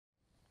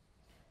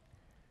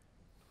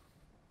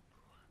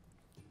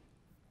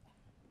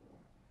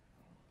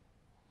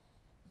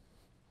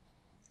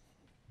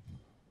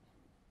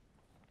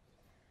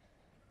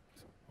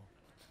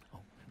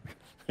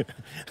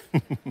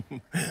Thank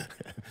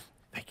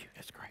you.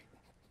 That's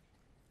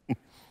great.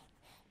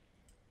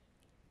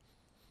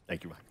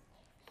 Thank you, Mike.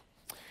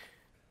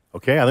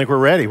 Okay, I think we're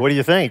ready. What do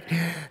you think?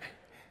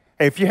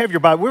 Hey, if you have your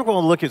Bible, we're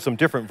going to look at some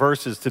different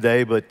verses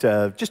today, but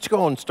just to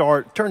go and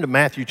turn to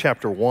Matthew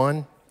chapter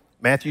 1.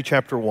 Matthew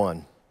chapter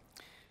 1.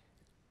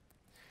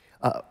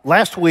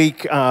 Last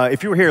week,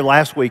 if you were here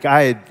last week,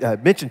 I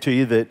had mentioned to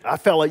you that I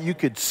felt like you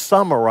could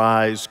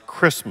summarize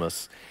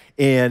Christmas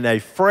in a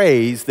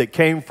phrase that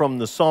came from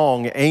the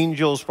song,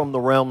 Angels from the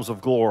Realms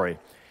of Glory,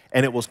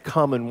 and it was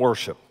come and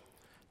worship.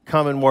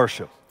 Come and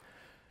worship.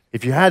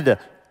 If you had to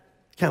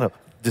kind of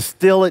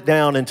distill it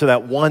down into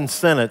that one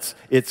sentence,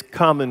 it's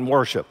come and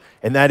worship.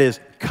 And that is,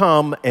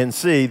 come and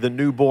see the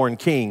newborn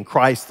King,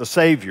 Christ the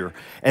Savior.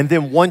 And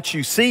then once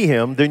you see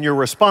him, then your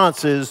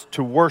response is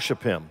to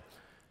worship him.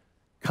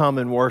 Come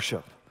and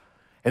worship.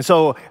 And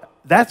so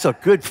that's a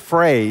good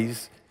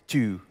phrase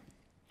to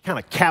kind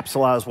of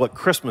capsulize what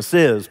Christmas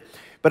is.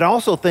 But I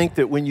also think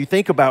that when you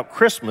think about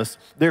Christmas,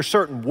 there are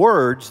certain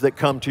words that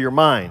come to your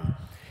mind.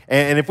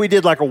 And if we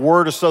did like a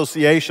word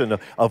association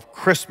of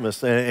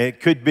Christmas, and it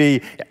could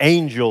be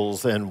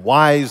angels and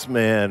wise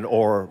men,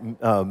 or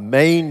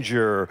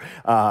manger,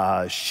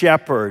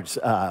 shepherds,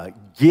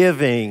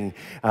 giving,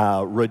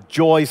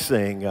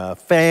 rejoicing,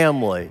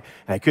 family.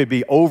 It could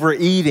be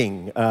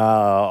overeating,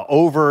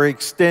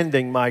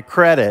 overextending my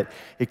credit.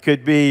 It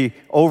could be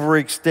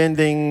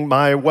overextending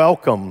my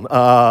welcome.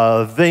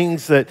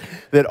 Things that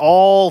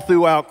all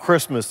throughout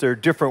Christmas, there are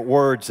different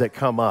words that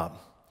come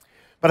up.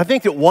 But I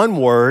think that one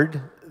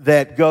word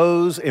that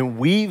goes and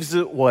weaves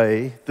its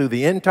way through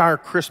the entire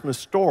Christmas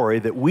story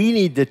that we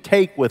need to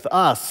take with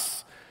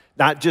us,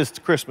 not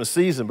just Christmas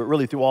season, but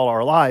really through all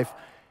our life,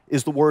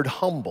 is the word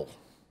humble.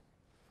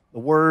 The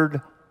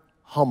word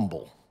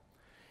humble.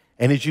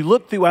 And as you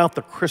look throughout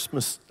the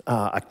Christmas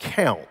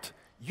account,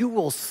 you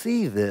will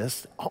see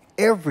this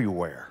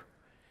everywhere.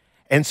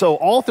 And so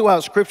all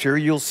throughout Scripture,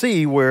 you'll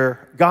see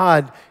where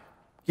God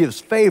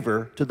gives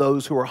favor to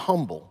those who are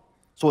humble.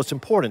 So it's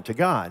important to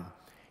God.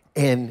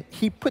 And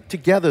he put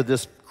together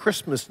this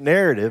Christmas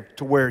narrative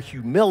to where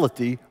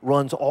humility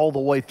runs all the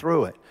way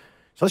through it.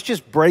 So let's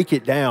just break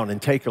it down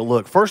and take a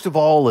look. First of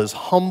all is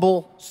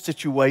humble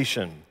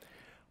situation.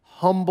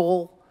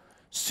 Humble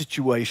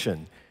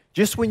situation.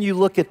 Just when you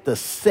look at the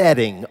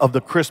setting of the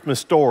Christmas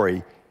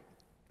story,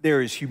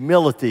 there is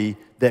humility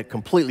that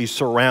completely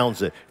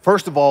surrounds it.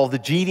 First of all, the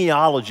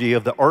genealogy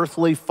of the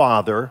earthly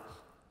father,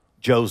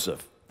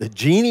 Joseph. The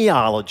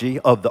genealogy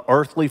of the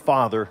earthly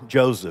father,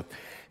 Joseph.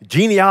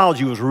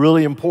 Genealogy was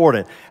really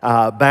important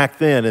back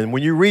then. And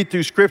when you read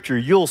through Scripture,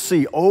 you'll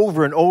see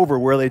over and over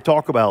where they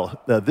talk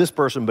about this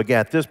person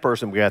begat this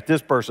person, begat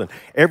this person.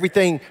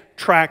 Everything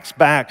tracks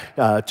back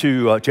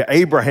to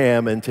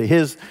Abraham and to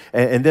his,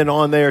 and then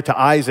on there to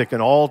Isaac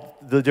and all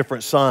the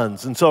different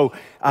sons. And so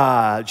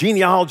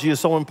genealogy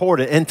is so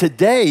important. And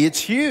today it's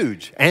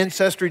huge.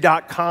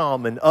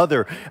 Ancestry.com and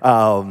other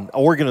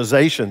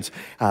organizations,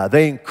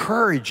 they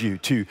encourage you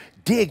to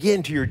dig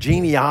into your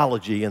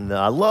genealogy, and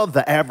I love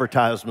the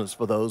advertisements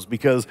for those,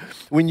 because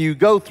when you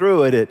go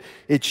through it,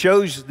 it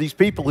shows these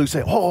people who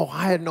say, oh,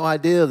 I had no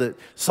idea that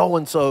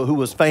so-and-so who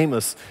was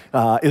famous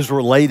is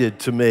related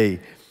to me.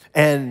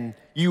 And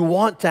you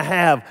want to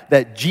have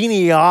that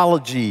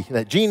genealogy,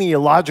 that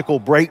genealogical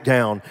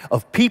breakdown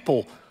of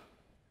people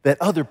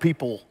that other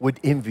people would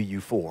envy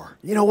you for.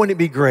 You know, wouldn't it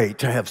be great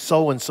to have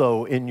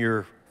so-and-so in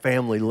your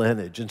family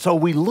lineage? And so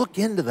we look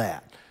into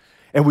that.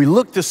 And we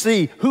look to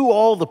see who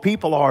all the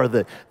people are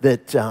that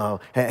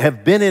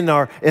have been in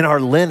our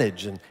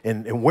lineage,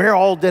 and where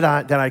all did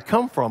I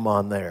come from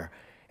on there.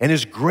 And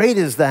as great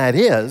as that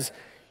is,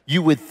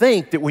 you would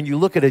think that when you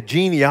look at a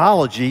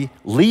genealogy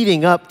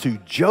leading up to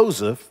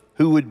Joseph,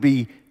 who would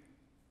be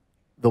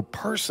the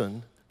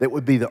person that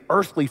would be the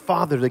earthly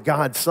father to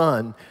God's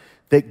son,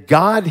 that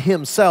God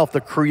himself,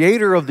 the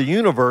creator of the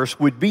universe,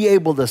 would be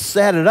able to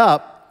set it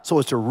up so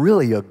it's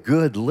really a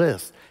good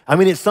list. I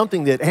mean, it's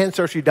something that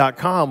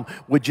Ancestry.com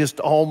would just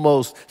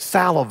almost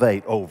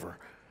salivate over,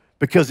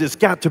 because it's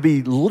got to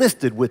be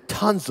listed with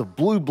tons of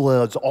blue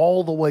bloods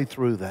all the way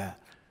through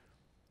that.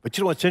 But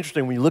you know what's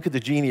interesting? When you look at the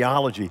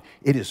genealogy,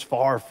 it is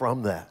far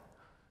from that.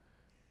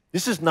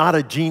 This is not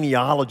a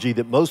genealogy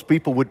that most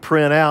people would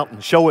print out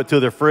and show it to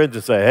their friends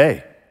and say,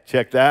 hey,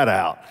 check that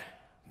out.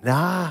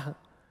 Nah,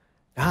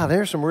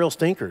 there's some real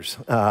stinkers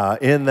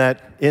in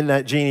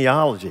that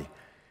genealogy.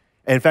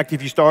 And in fact,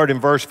 if you start in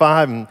verse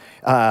 5, and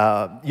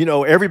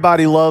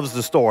everybody loves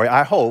the story.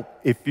 I hope,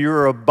 if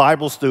you're a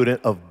Bible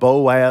student, of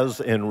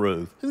Boaz and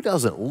Ruth. Who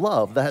doesn't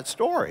love that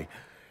story?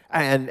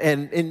 And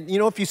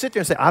if you sit there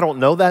and say, I don't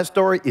know that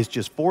story, it's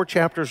just 4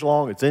 chapters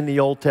long, it's in the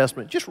Old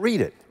Testament, just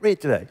read it. Read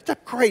it today. It's a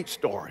great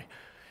story.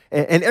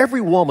 And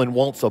every woman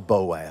wants a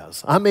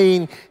Boaz. I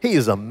mean, he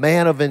is a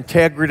man of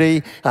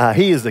integrity.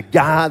 He is a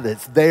guy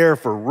that's there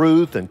for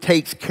Ruth and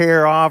takes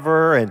care of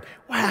her. And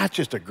wow, it's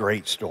just a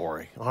great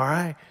story, all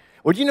right?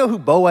 Well, do you know who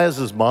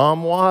Boaz's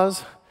mom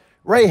was?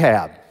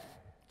 Rahab.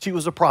 She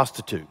was a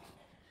prostitute.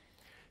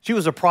 She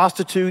was a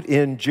prostitute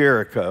in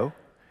Jericho,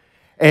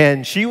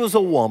 and she was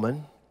a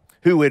woman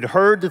who had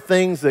heard the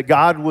things that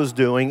God was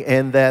doing,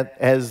 and that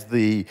as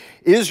the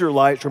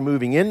Israelites were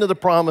moving into the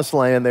promised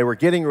land, they were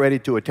getting ready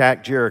to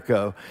attack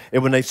Jericho.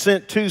 And when they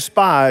sent 2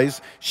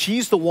 spies,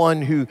 she's the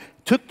one who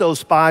took those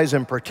spies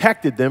and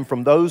protected them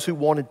from those who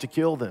wanted to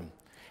kill them.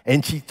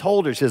 And she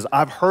told her, she says,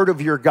 I've heard of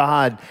your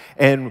God,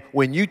 and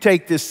when you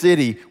take this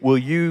city, will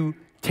you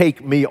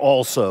take me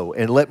also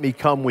and let me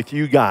come with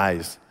you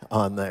guys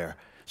on there?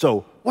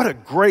 So what a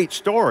great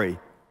story,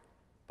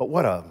 but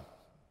what a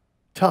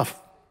tough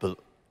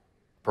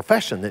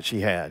profession that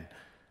she had.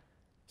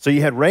 So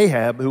you had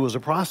Rahab, who was a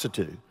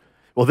prostitute.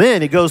 Well,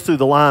 then it goes through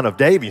the line of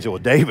David. You say, well,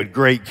 David,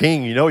 great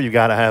king, you know you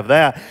got to have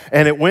that.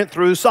 And it went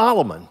through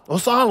Solomon. Well,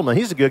 Solomon,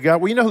 he's a good guy.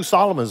 Well, you know who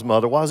Solomon's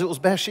mother was? It was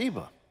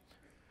Bathsheba.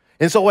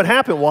 And so what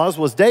happened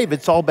was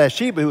David saw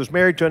Bathsheba, who was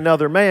married to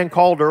another man,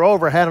 called her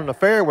over, had an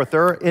affair with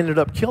her, ended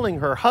up killing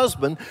her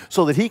husband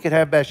so that he could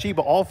have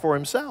Bathsheba all for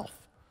himself.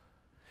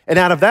 And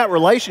out of that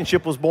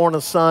relationship was born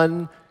a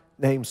son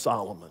named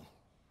Solomon.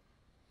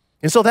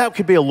 And so that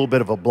could be a little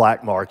bit of a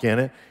black mark in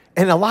it.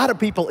 And a lot of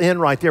people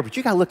end right there, but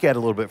you got to look at it a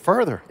little bit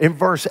further. In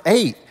verse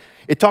 8,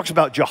 it talks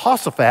about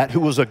Jehoshaphat, who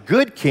was a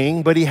good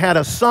king, but he had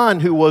a son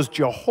who was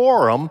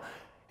Jehoram,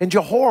 and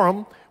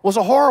Jehoram was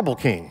a horrible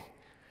king.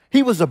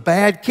 He was a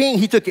bad king.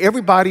 He took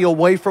everybody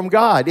away from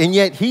God, and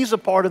yet he's a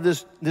part of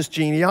this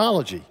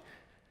genealogy.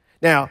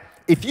 Now,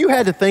 if you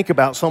had to think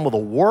about some of the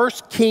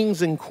worst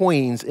kings and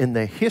queens in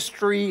the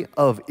history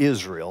of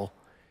Israel,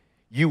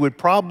 you would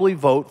probably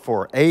vote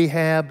for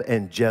Ahab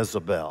and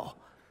Jezebel.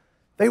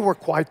 They were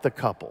quite the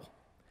couple.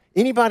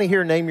 Anybody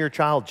here name your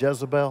child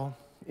Jezebel?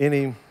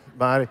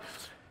 Anybody?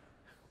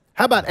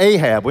 How about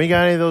Ahab? We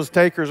got any of those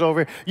takers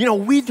over here? You know,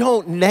 we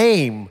don't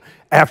name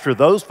after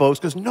those folks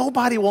because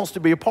nobody wants to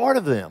be a part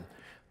of them.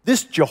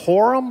 This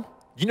Jehoram,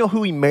 you know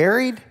who he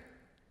married?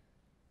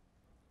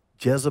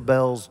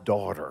 Jezebel's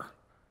daughter.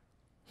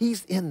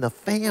 He's in the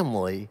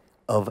family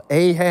of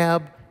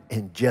Ahab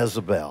and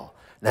Jezebel.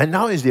 Now,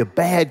 not only is he a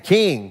bad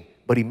king,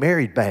 but he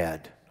married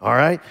bad, all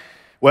right?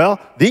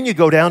 Well, then you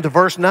go down to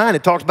verse 9.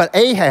 It talks about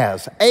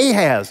Ahaz.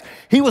 Ahaz,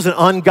 he was an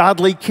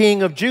ungodly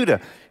king of Judah.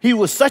 He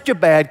was such a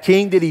bad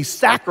king that he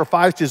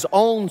sacrificed his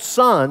own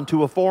son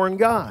to a foreign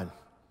god.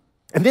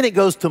 And then it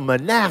goes to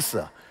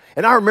Manasseh.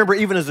 And I remember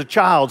even as a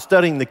child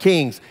studying the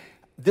kings,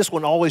 this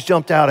one always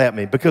jumped out at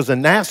me because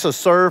Manasseh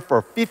served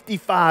for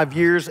 55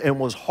 years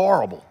and was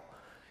horrible.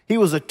 He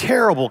was a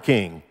terrible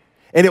king.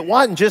 And it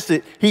wasn't just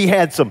that he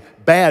had some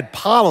bad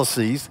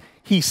policies,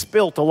 he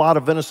spilt a lot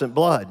of innocent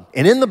blood.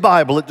 And in the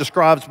Bible, it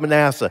describes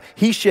Manasseh.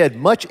 He shed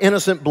much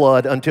innocent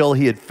blood until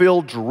he had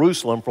filled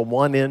Jerusalem from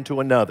one end to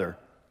another.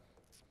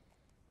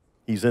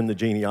 He's in the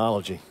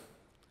genealogy.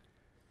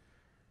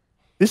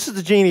 This is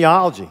the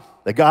genealogy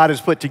that God has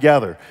put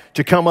together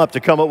to come up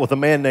with a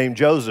man named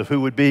Joseph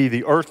who would be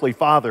the earthly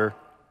father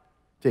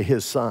to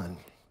his son.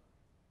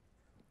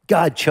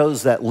 God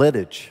chose that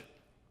lineage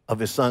of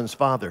his son's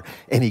father.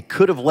 And he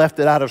could have left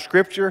it out of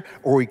Scripture,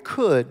 or he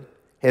could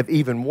have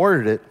even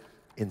worded it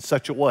in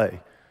such a way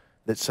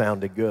that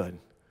sounded good.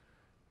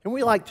 And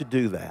we like to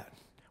do that.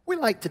 We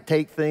like to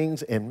take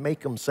things and make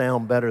them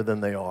sound better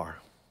than they are.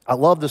 I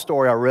love the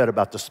story I read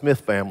about the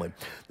Smith family.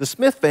 The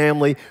Smith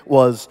family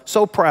was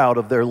so proud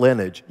of their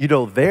lineage. You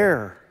know,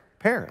 their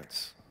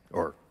parents,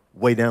 or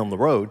way down the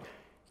road,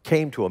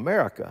 came to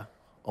America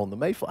on the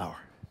Mayflower.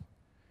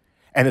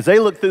 And as they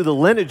looked through the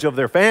lineage of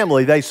their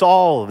family, they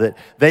saw that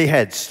they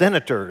had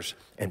senators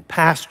and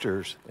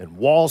pastors and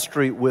Wall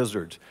Street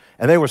wizards,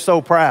 and they were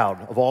so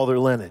proud of all their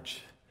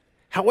lineage.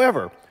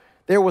 However,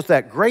 there was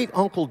that great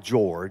Uncle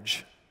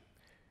George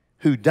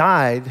who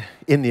died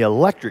in the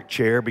electric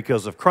chair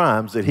because of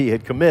crimes that he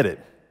had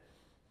committed.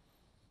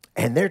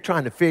 And they're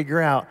trying to figure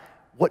out,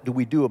 what do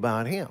we do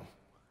about him?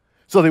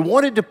 So they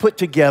wanted to put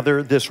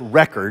together this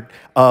record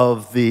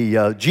of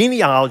the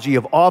genealogy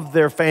of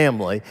their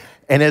family.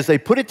 And as they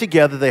put it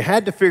together, they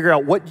had to figure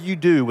out, what do you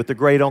do with the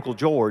great Uncle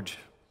George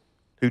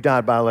who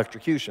died by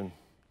electrocution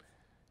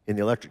in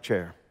the electric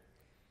chair?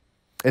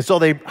 And so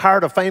they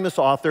hired a famous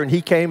author, and he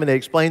came and they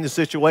explained the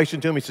situation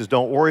to him. He says,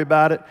 don't worry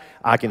about it.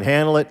 I can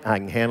handle it. I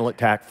can handle it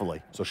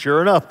tactfully. So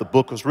sure enough, the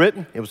book was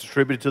written. It was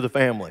distributed to the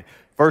family.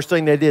 First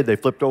thing they did, they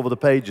flipped over the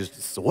pages.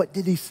 So what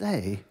did he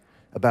say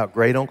about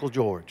great Uncle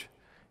George?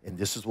 And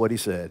this is what he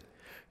said.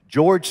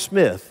 George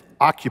Smith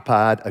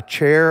occupied a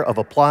chair of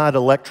applied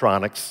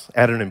electronics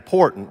at an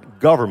important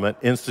government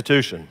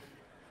institution.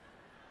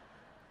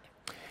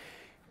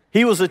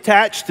 He was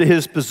attached to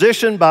his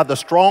position by the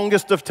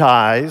strongest of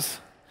ties,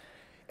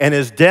 and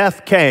his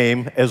death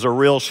came as a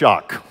real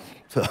shock.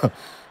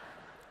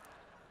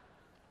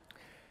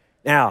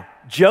 Now,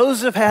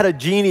 Joseph had a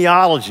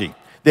genealogy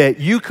that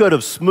you could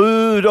have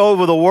smoothed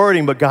over the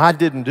wording, but God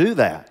didn't do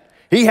that.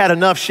 He had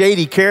enough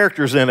shady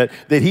characters in it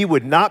that he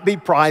would not be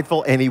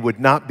prideful and he would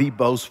not be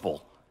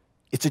boastful.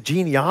 It's a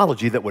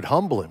genealogy that would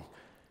humble him.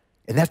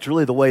 And that's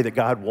really the way that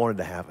God wanted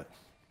to have it.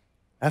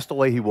 That's the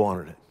way he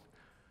wanted it.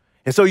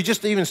 And so you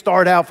just even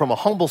start out from a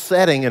humble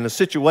setting and a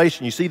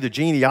situation. You see the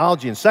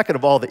genealogy, and second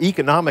of all, the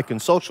economic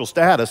and social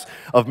status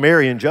of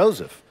Mary and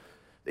Joseph.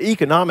 The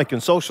economic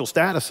and social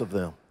status of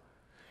them.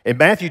 In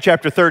Matthew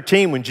chapter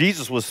 13, when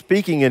Jesus was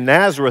speaking in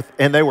Nazareth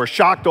and they were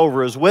shocked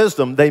over his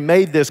wisdom, they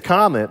made this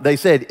comment. They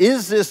said,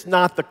 "Is this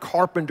not the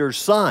carpenter's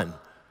son?"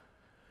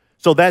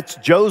 So that's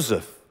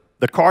Joseph,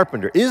 the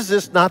carpenter. Is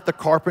this not the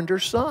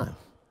carpenter's son?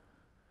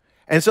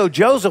 And so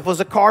Joseph was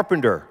a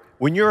carpenter.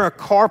 When you're a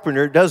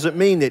carpenter, it doesn't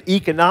mean that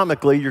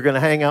economically you're going to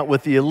hang out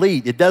with the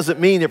elite. It doesn't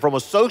mean that from a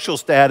social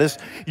status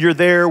you're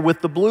there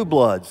with the blue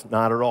bloods.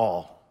 Not at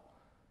all.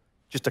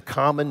 Just a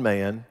common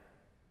man,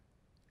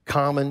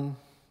 common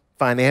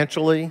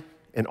financially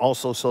and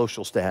also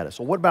social status.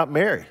 Well, what about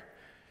Mary?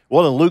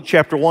 Well, in Luke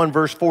chapter 1,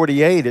 verse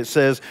 48, it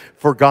says,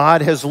 "For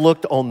God has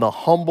looked on the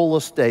humble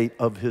estate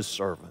of his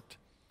servant."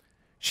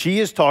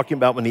 She is talking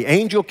about when the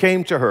angel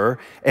came to her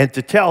and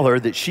to tell her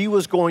that she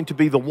was going to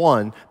be the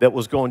one that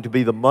was going to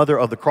be the mother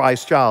of the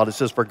Christ child. It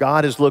says, "For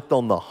God has looked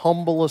on the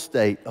humble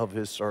estate of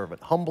his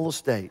servant." Humble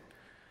estate.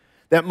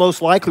 That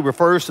most likely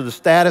refers to the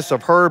status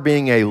of her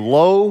being a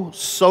low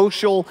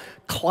social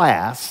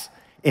class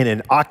in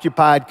an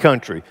occupied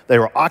country. They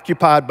were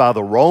occupied by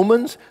the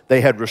Romans. They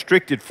had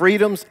restricted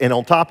freedoms. And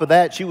on top of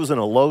that, she was in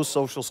a low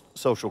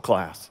social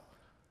class.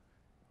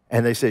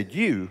 And they said,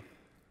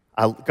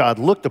 God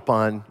looked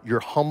upon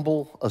your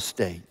humble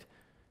estate.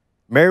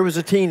 Mary was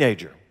a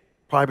teenager,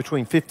 probably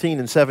between 15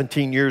 and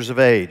 17 years of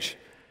age.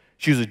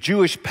 She was a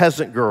Jewish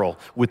peasant girl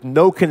with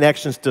no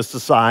connections to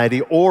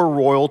society or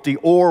royalty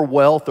or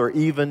wealth or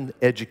even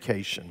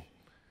education.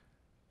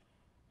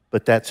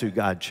 But that's who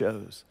God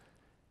chose.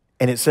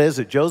 And it says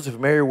that Joseph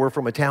and Mary were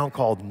from a town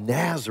called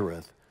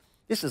Nazareth.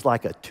 This is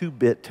like a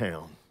 2-bit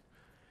town.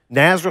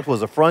 Nazareth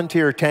was a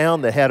frontier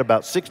town that had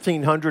about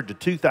 1,600 to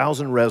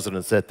 2,000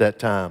 residents at that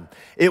time.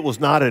 It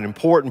was not an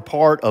important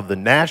part of the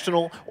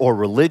national or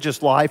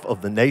religious life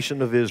of the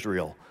nation of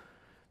Israel.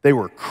 They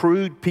were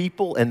crude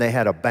people and they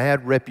had a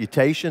bad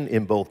reputation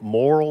in both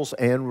morals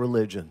and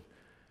religion.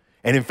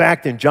 And in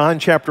fact, in John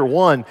chapter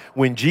 1,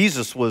 when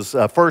Jesus was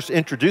first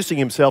introducing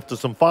himself to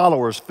some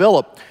followers,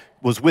 Philip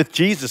was with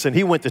Jesus and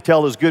he went to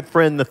tell his good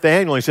friend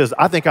Nathanael. He says,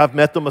 "I think I've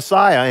met the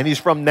Messiah," and he's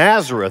from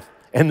Nazareth.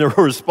 And the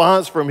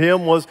response from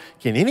him was,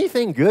 "Can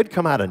anything good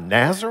come out of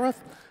Nazareth?"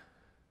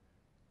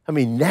 I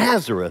mean,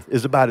 Nazareth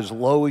is about as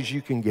low as you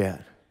can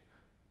get.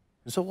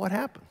 And so what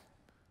happened?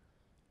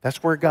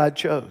 That's where God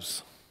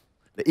chose.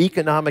 The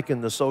economic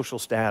and the social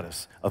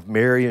status of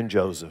Mary and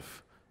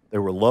Joseph. They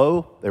were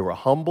low, they were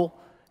humble,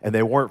 and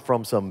they weren't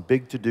from some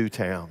big to-do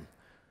town.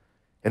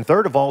 And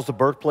third of all is the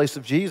birthplace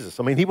of Jesus.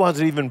 I mean, he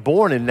wasn't even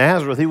born in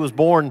Nazareth. He was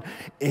born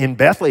in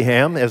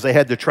Bethlehem as they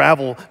had to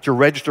travel to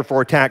register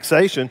for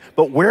taxation.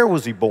 But where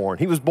was he born?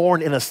 He was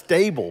born in a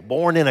stable,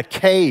 born in a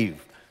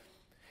cave.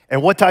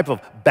 And what type of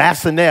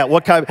bassinet,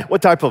 what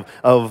type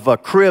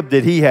of crib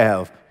did he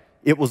have?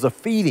 It was a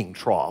feeding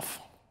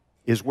trough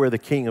is where the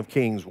King of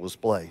Kings was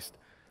placed.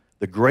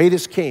 The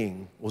greatest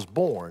king was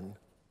born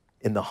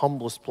in the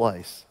humblest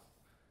place.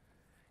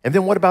 And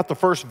then what about the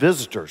first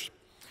visitors?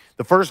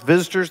 The first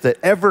visitors that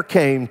ever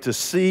came to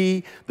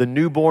see the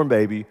newborn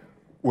baby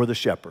were the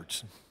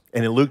shepherds.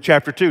 And in Luke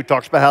chapter 2, it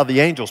talks about how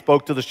the angel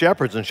spoke to the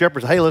shepherds. And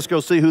shepherds, "Hey, let's go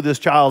see who this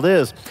child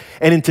is."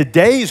 And in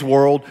today's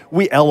world,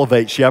 we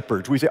elevate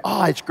shepherds. We say,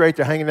 "Oh, it's great.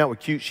 They're hanging out with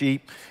cute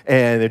sheep.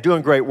 And they're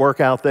doing great work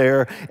out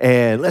there.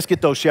 And let's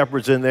get those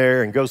shepherds in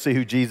there and go see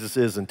who Jesus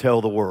is and tell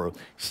the world."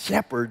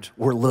 Shepherds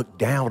were looked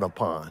down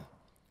upon.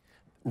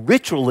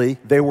 Ritually,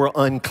 they were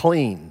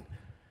unclean.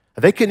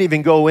 They couldn't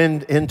even go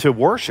into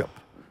worship.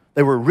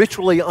 They were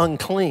ritually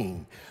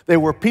unclean. They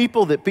were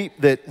people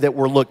that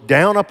were looked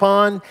down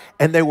upon,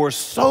 and they were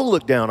so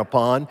looked down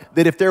upon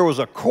that if there was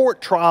a court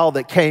trial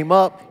that came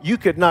up, you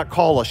could not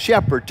call a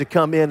shepherd to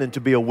come in and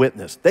to be a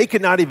witness. They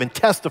could not even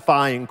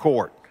testify in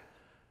court.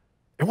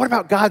 And what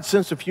about God's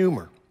sense of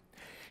humor?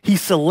 He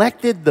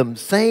selected the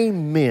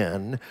same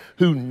men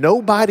who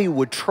nobody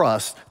would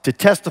trust to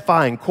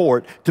testify in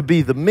court to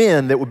be the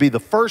men that would be the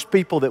first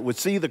people that would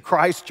see the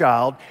Christ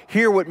child,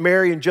 hear what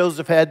Mary and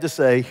Joseph had to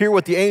say, hear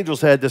what the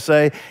angels had to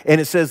say,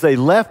 and it says they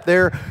left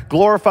there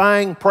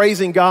glorifying,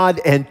 praising God,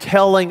 and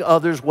telling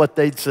others what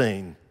they'd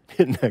seen.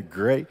 Isn't that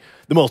great?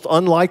 The most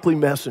unlikely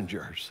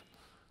messengers.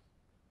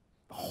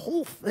 The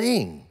whole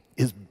thing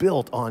is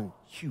built on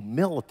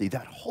humility.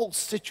 That whole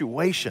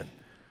situation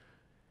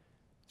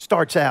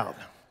starts out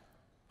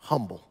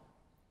humble.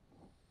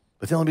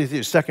 But then let me do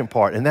the second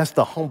part, and that's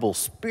the humble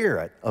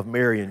spirit of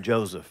Mary and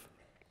Joseph.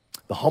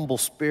 The humble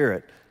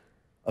spirit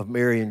of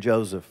Mary and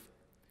Joseph.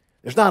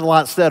 There's not a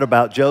lot said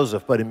about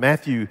Joseph, but in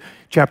Matthew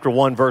chapter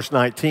 1, verse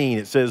 19,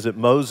 it says that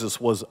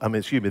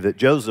that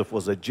Joseph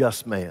was a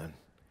just man.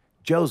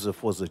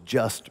 Joseph was a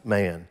just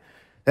man.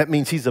 That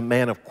means he's a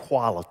man of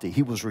quality.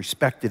 He was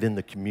respected in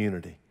the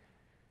community.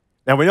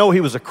 Now we know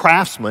he was a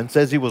craftsman,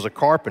 says he was a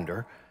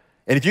carpenter.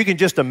 And if you can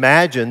just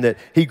imagine that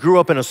he grew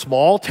up in a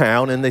small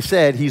town and they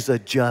said he's a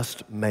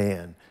just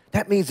man.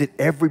 That means that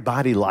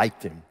everybody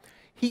liked him.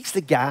 He's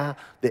the guy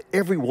that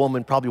every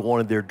woman probably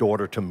wanted their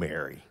daughter to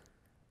marry.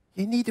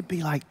 You need to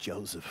be like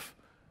Joseph.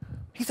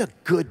 He's a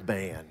good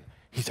man.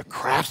 He's a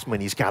craftsman.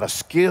 He's got a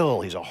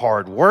skill. He's a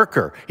hard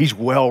worker. He's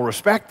well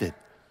respected.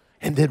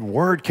 And then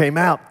word came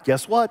out.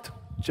 Guess what?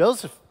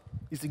 Joseph,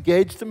 He's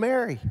engaged to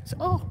Mary. Said,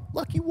 oh,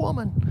 lucky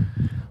woman.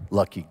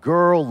 Lucky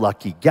girl,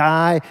 lucky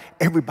guy.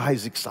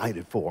 Everybody's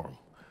excited for him.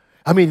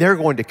 I mean, they're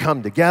going to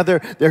come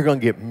together. They're going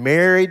to get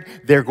married.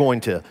 He's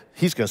going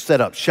to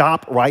set up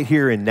shop right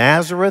here in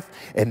Nazareth,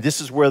 and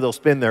this is where they'll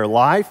spend their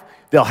life.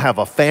 They'll have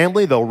a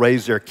family. They'll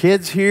raise their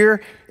kids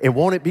here, and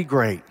won't it be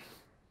great?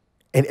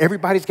 And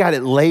everybody's got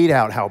it laid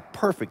out how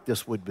perfect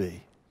this would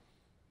be.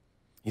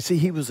 You see,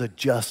 he was a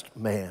just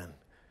man.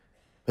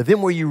 But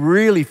then where you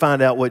really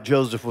find out what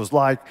Joseph was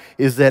like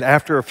is that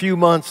after a few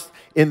months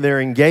in their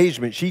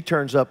engagement, she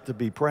turns up to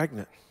be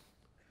pregnant.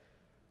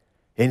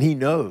 And he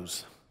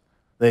knows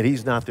that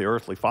he's not the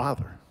earthly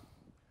father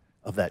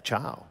of that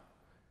child.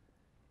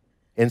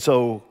 And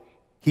so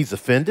he's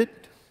offended,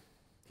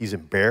 he's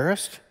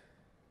embarrassed,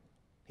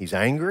 he's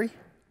angry.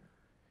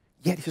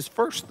 Yet his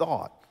first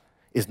thought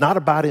is not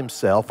about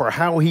himself or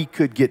how he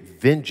could get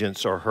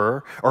vengeance on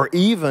her or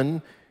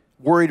even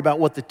worried about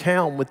what the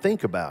town would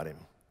think about him.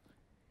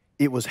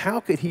 It was how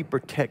could he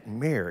protect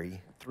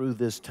Mary through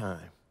this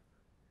time?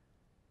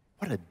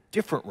 What a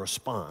different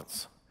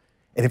response.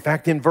 And in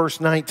fact, in verse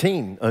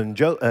 19,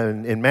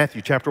 in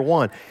Matthew chapter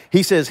 1,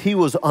 he says he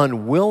was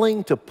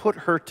unwilling to put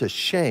her to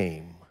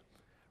shame,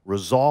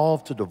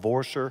 resolved to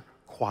divorce her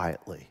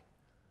quietly.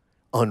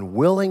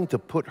 Unwilling to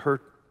put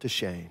her to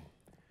shame.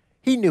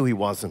 He knew he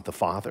wasn't the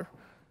father.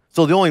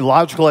 So the only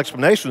logical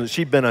explanation was that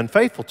she'd been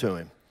unfaithful to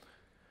him.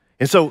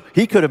 And so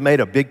he could have made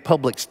a big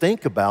public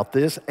stink about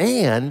this,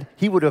 and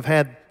he would have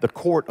had the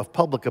court of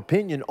public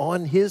opinion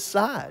on his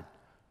side.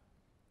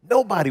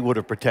 Nobody would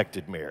have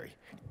protected Mary.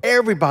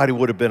 Everybody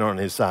would have been on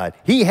his side.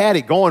 He had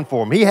it going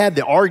for him. He had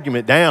the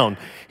argument down.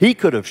 He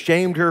could have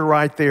shamed her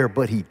right there,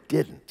 but he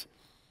didn't.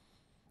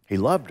 He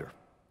loved her.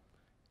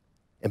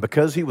 And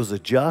because he was a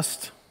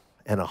just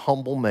and a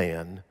humble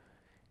man,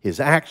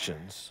 his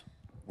actions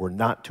were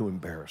not to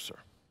embarrass her.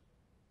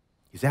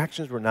 His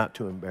actions were not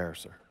to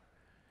embarrass her.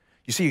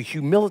 You see, a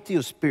humility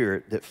of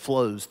spirit that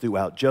flows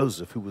throughout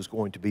Joseph, who was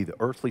going to be the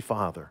earthly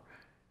father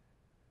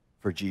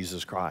for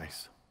Jesus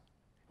Christ.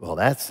 Well,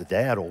 that's the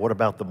dad. Well, what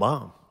about the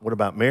mom? What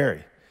about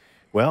Mary?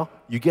 Well,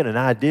 you get an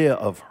idea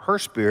of her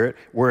spirit,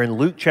 where in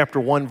Luke chapter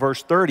 1,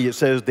 verse 30, it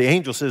says, the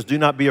angel says, do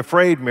not be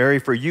afraid, Mary,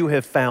 for you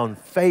have found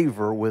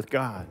favor with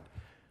God.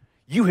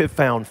 You have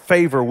found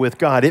favor with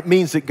God. It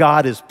means that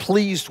God is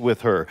pleased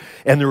with her.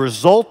 And the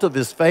result of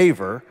his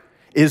favor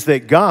is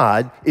that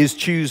God is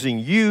choosing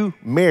you,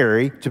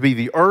 Mary, to be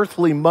the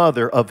earthly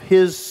mother of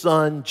his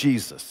son,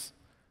 Jesus.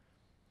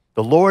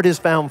 The Lord has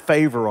found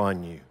favor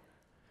on you.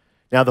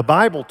 Now, the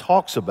Bible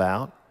talks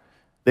about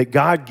that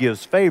God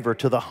gives favor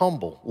to the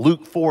humble.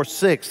 Luke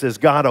 4:6 says,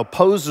 God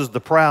opposes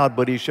the proud,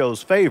 but he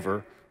shows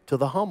favor to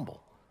the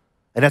humble.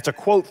 And that's a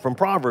quote from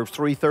Proverbs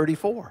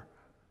 3:34.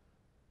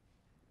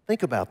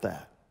 Think about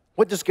that.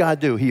 What does God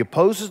do? He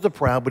opposes the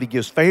proud, but he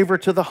gives favor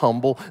to the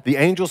humble. The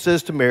angel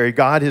says to Mary,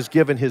 God has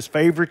given his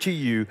favor to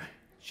you.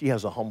 She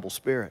has a humble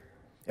spirit.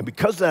 And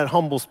because of that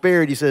humble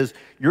spirit, he says,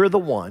 you're the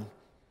one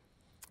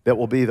that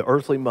will be the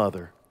earthly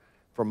mother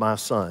for my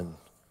son,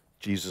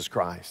 Jesus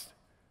Christ.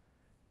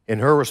 And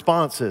her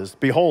response is,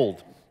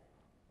 behold,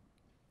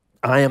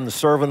 I am the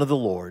servant of the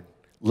Lord.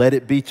 Let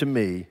it be to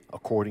me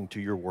according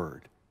to your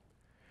word.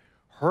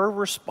 Her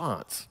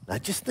response, now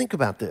just think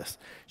about this.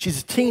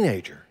 She's a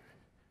teenager.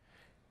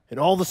 And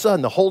all of a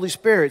sudden, the Holy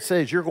Spirit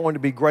says, you're going to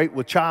be great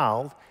with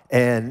child,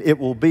 and it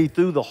will be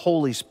through the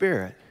Holy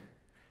Spirit.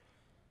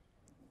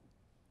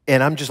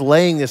 And I'm just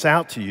laying this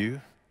out to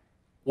you.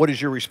 What is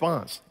your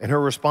response? And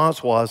her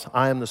response was,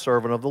 I am the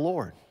servant of the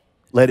Lord.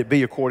 Let it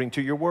be according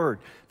to your word.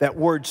 That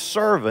word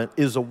servant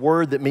is a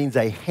word that means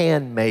a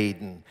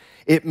handmaiden.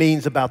 It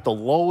means about the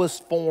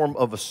lowest form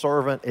of a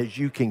servant as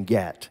you can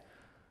get.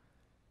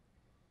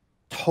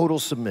 Total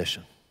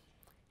submission.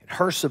 And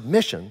her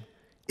submission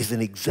is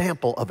an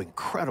example of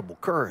incredible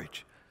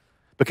courage,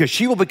 because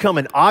she will become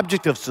an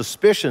object of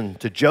suspicion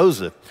to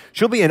Joseph.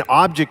 She'll be an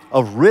object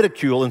of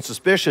ridicule and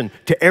suspicion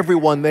to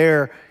everyone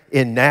there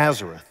in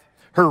Nazareth.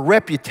 Her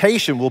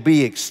reputation will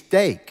be at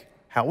stake.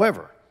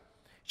 However,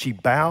 she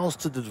bows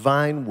to the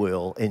divine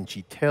will and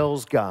she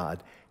tells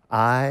God,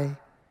 I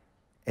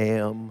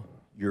am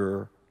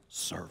your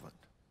servant.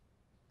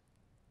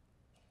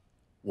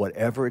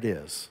 Whatever it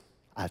is,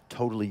 I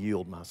totally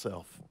yield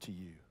myself to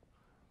you.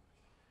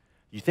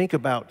 You think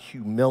about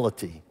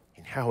humility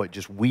and how it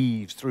just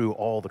weaves through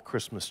all the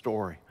Christmas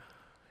story.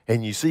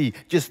 And you see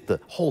just the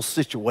whole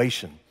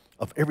situation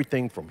of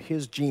everything from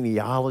his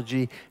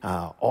genealogy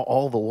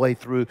all the way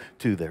through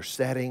to their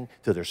setting,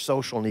 to their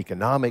social and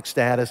economic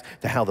status,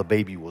 to how the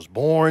baby was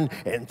born,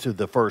 and to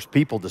the first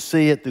people to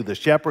see it through the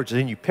shepherds. And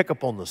then you pick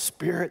up on the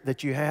spirit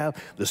that you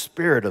have, the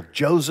spirit of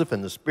Joseph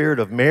and the spirit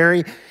of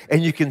Mary.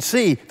 And you can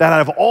see that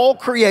out of all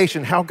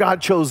creation, how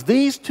God chose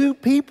these two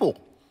people.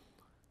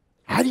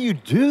 How do you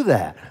do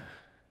that?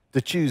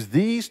 To choose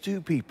these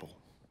two people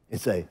and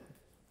say,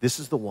 this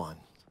is the one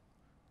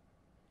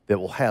that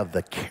will have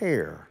the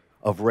care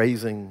of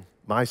raising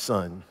my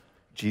son,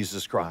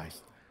 Jesus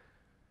Christ.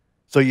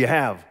 So you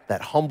have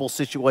that humble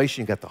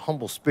situation, you got the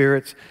humble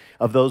spirits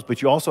of those,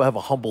 but you also have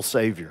a humble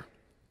Savior.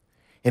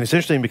 And it's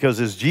interesting because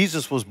as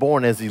Jesus was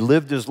born, as he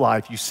lived his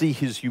life, you see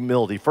his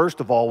humility.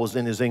 First of all was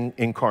in his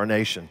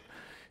incarnation.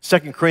 2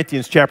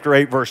 Corinthians chapter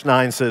 8, verse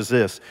 9 says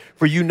this,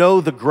 "For you know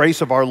the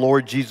grace of our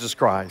Lord Jesus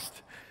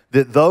Christ,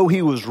 that though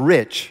he was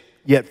rich,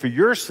 yet for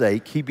your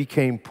sake he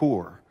became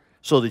poor,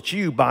 so that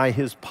you by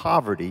his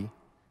poverty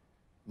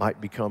might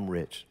become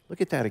rich."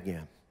 Look at that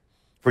again.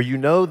 "For you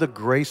know the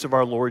grace of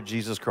our Lord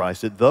Jesus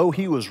Christ, that though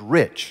he was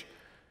rich,"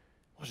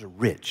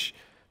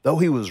 though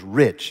he was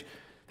rich,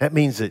 that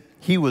means that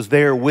he was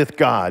there with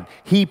God.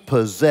 He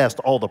possessed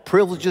all the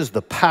privileges,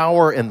 the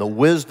power, and the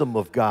wisdom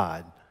of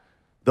God.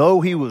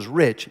 Though he was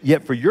rich,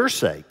 yet for your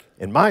sake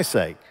and my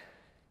sake,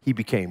 he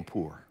became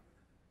poor.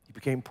 He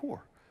became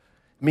poor.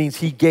 It means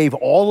he gave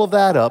all of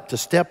that up to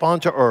step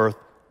onto earth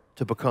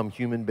to become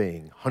human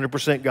being.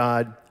 100%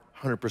 God,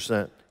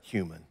 100%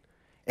 human.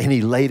 And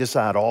he laid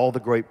aside all the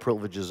great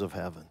privileges of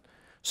heaven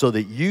so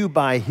that you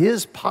by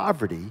his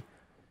poverty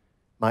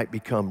might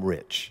become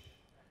rich.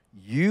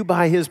 You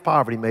by his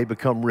poverty may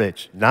become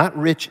rich, not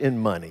rich in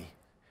money,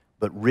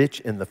 but rich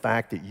in the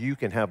fact that you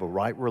can have a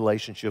right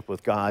relationship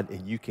with God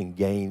and you can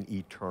gain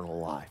eternal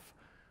life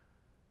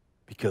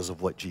because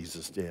of what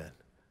Jesus did.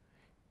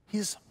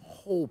 His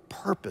whole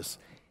purpose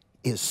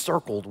is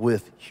circled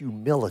with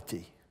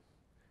humility.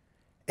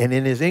 And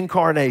in his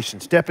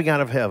incarnation, stepping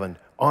out of heaven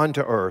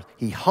onto earth,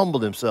 he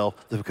humbled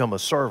himself to become a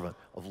servant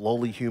of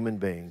lowly human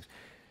beings.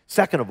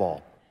 Second of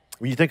all,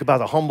 when you think about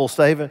the humble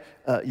servant,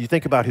 you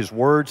think about his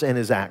words and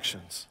his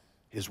actions.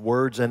 His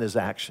words and his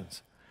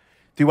actions.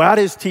 Throughout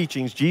his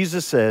teachings,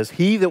 Jesus says,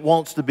 he that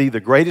wants to be the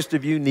greatest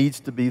of you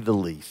needs to be the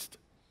least.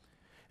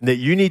 And that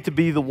you need to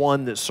be the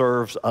one that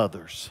serves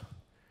others.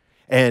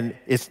 And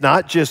it's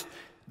not just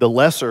the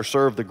lesser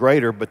serve the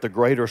greater, but the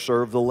greater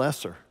serve the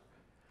lesser.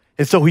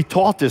 And so he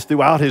taught this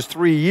throughout his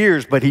 3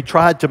 years, but he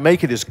tried to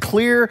make it as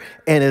clear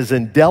and as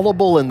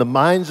indelible in the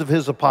minds of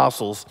his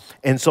apostles.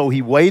 And so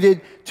he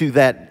waited to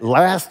that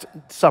last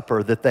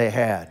supper that they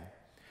had.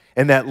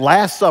 And that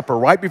last supper,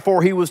 right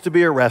before he was to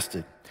be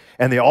arrested,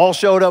 and they all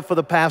showed up for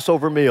the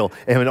Passover meal.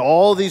 And when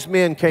all these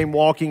men came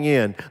walking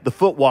in, the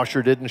foot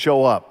washer didn't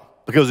show up.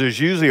 Because there's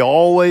usually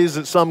always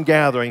at some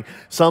gathering,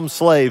 some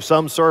slave,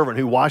 some servant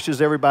who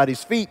washes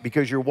everybody's feet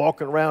because you're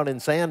walking around in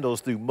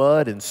sandals through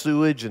mud and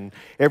sewage and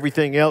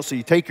everything else. So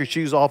you take your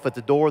shoes off at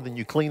the door, then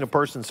you clean a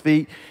person's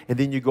feet, and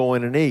then you go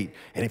in and eat.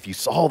 And if you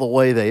saw the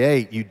way they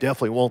ate, you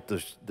definitely want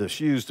the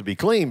shoes to be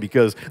clean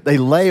because they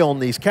lay on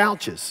these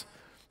couches.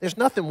 There's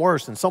nothing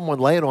worse than someone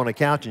laying on a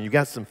couch and you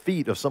got some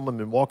feet of someone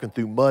been walking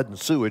through mud and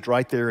sewage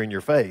right there in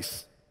your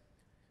face.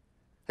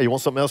 Hey, you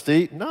want something else to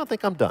eat? No, I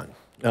think I'm done.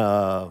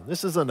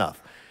 This is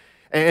enough.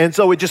 And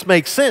so it just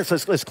makes sense.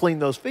 Let's clean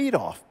those feet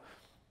off.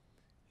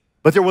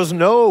 But there was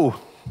no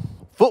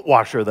foot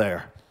washer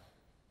there.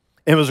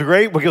 And it was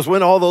great because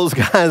when all those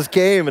guys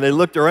came and they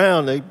looked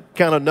around, they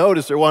kind of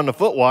noticed there wasn't a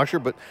foot washer,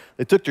 but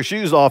they took their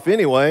shoes off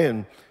anyway,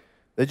 and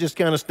they just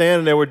kind of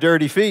standing there with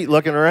dirty feet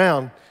looking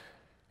around.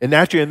 And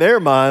naturally in their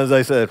minds,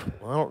 they said,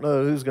 well, I don't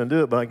know who's going to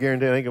do it, but I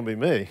guarantee it ain't going to be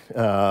me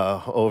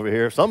over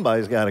here.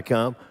 Somebody's got to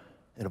come.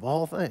 And of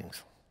all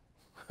things,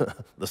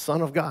 the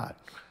Son of God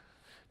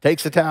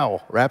takes a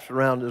towel, wraps it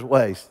around his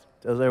waist,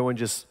 tells everyone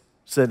just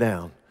sit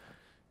down.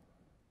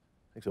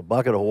 Takes a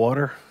bucket of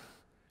water,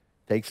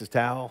 takes his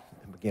towel,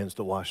 and begins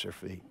to wash their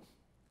feet.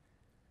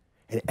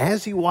 And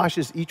as he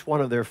washes each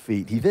one of their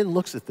feet, he then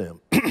looks at them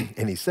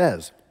and he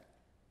says,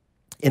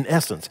 in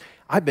essence,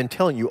 I've been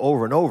telling you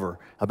over and over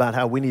about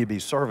how we need to be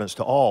servants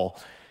to all.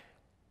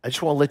 I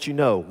just want to let you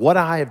know, what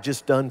I have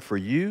just done for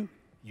you,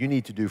 you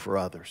need to do for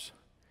others.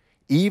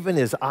 Even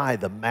as I,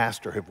 the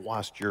master, have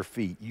washed your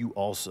feet, you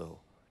also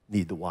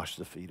need to wash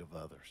the feet of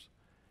others.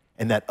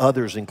 And that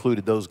others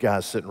included those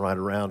guys sitting right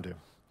around him,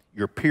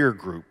 your peer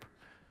group.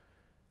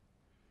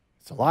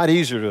 It's a lot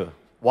easier to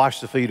wash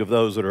the feet of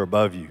those that are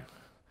above you.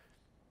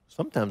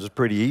 Sometimes it's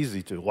pretty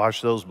easy to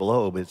wash those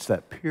below, but it's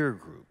that peer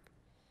group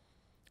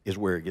is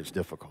where it gets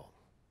difficult.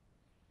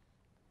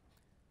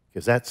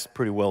 Because that's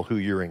pretty well who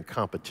you're in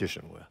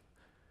competition with.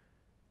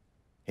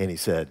 And he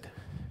said,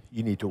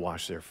 you need to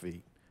wash their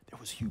feet. There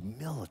was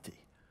humility.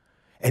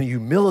 And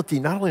humility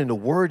not only in the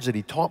words that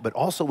he taught, but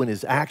also in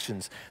his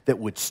actions that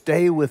would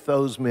stay with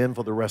those men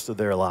for the rest of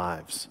their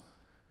lives.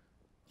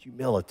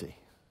 Humility.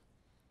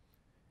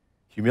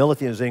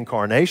 Humility in his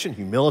incarnation,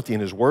 humility in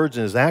his words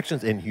and his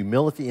actions, and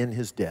humility in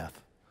his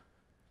death.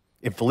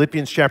 In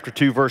Philippians chapter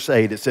 2, verse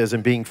 8, it says,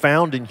 "And being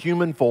found in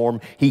human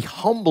form, he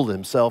humbled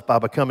himself by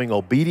becoming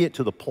obedient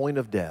to the point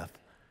of death,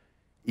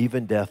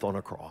 even death on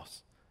a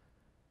cross."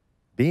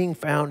 Being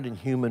found in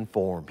human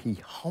form, he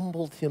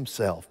humbled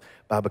himself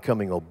by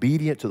becoming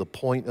obedient to the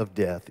point of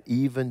death,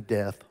 even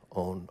death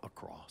on a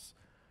cross.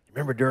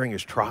 Remember during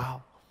his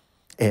trial?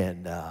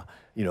 And,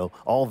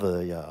 all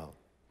the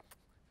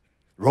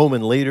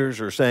Roman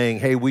leaders are saying,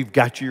 hey, we've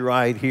got you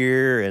right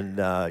here,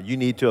 and you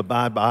need to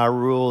abide by our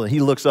rule. And he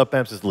looks up at him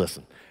and says,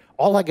 listen,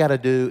 all I got to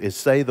do is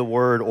say the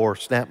word or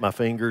snap my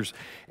fingers,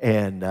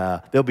 and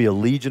there'll be a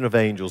legion of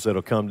angels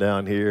that'll come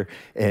down here,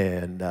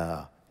 and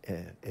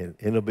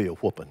it'll be a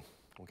whooping.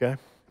 Okay?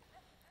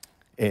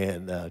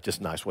 And just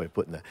a nice way of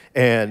putting that.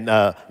 And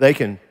they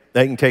can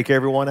take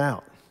everyone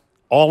out.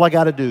 All I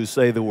got to do is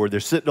say the word.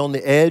 They're sitting on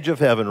the edge of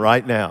heaven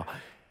right now.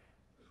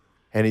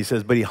 And he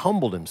says, but he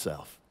humbled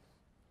himself.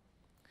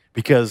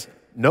 Because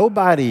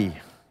nobody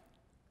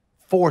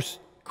forced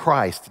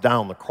Christ to die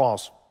on the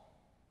cross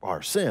for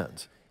our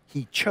sins.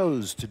 He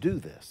chose to do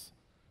this.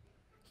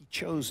 He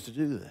chose to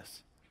do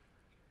this.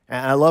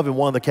 And I love in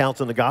one of the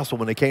accounts in the gospel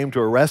when they came to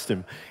arrest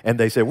him and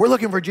they said, we're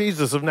looking for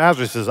Jesus of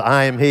Nazareth. He says,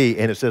 I am he.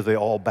 And it says they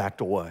all backed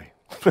away.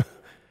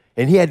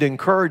 And he had to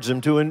encourage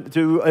them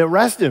to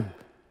arrest him.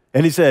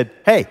 And he said,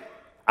 hey,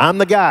 I'm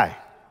the guy.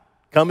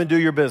 Come and do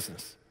your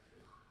business.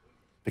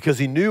 Because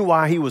he knew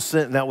why he was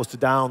sent, and that was to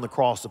die on the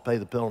cross to pay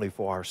the penalty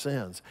for our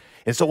sins.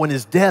 And so in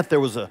his death, there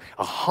was a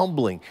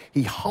humbling.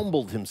 He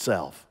humbled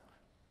himself.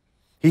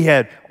 He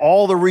had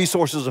all the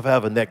resources of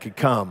heaven that could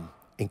come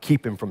and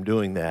keep him from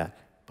doing that.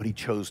 But he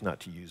chose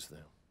not to use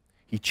them.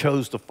 He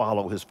chose to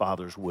follow his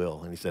Father's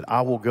will. And he said,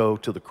 I will go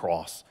to the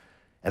cross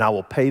and I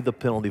will pay the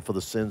penalty for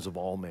the sins of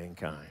all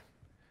mankind.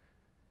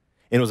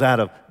 And it was out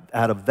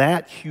of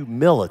that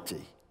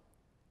humility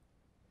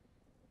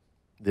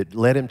that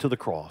led him to the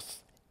cross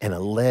and it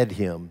led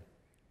him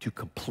to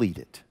complete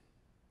it.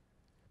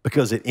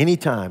 Because at any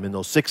time in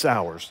those 6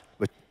 hours,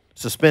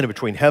 suspended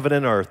between heaven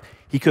and earth,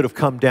 he could have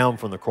come down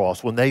from the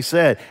cross. When they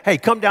said, hey,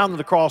 come down to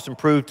the cross and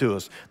prove to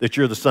us that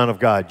you're the Son of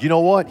God. You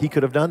know what? He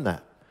could have done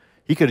that.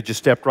 He could have just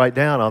stepped right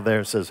down out there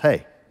and says,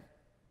 hey,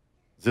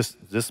 is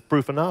this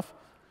proof enough?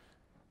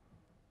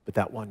 But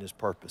that wasn't his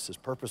purpose. His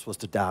purpose was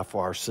to die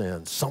for our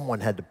sins.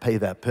 Someone had to pay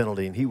that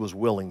penalty, and he was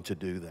willing to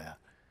do that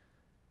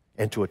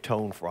and to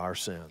atone for our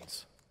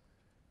sins.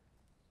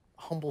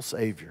 Humble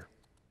Savior.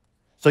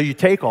 So you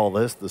take all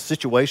this, the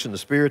situation, the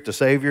Spirit, the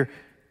Savior.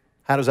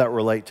 How does that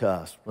relate to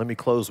us? Let me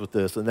close with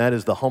this, and that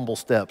is the humble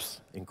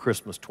steps in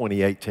Christmas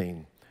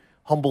 2018.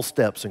 Humble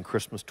steps in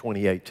Christmas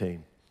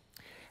 2018.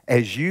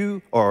 As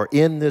you are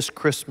in this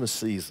Christmas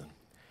season,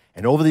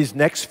 and over these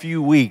next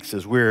few weeks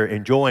as we're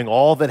enjoying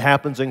all that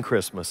happens in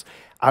Christmas,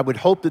 I would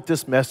hope that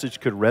this message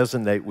could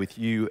resonate with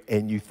you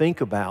and you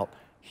think about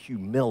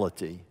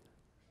humility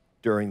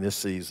during this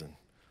season.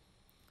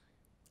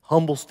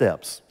 Humble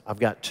steps, I've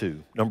got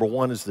two. Number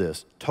one is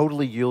this: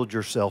 totally yield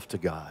yourself to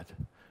God.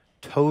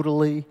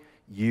 Totally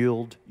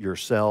yield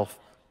yourself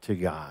to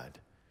God.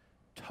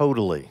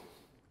 Totally,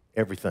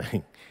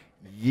 everything.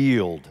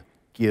 Yield,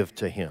 give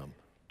to Him.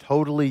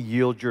 Totally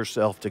yield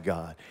yourself to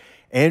God.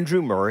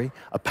 Andrew Murray,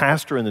 a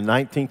pastor in the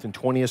 19th and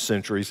 20th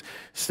centuries,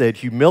 said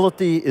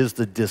humility is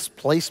the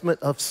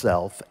displacement of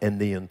self and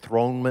the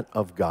enthronement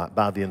of God,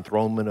 by the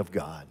enthronement of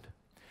God.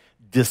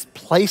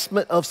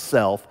 Displacement of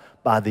self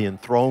by the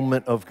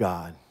enthronement of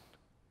God.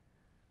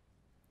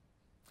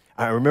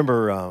 I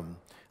remember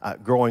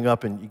growing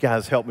up, and you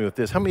guys help me with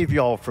this. How many of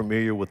y'all are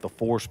familiar with the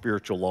 4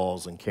 spiritual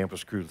laws in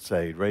Campus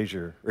Crusade? Raise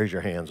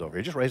your hands over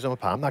here. Just raise them up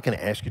high. I'm not going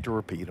to ask you to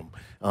repeat them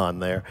on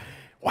there.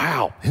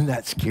 Wow, isn't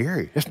that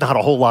scary? It's not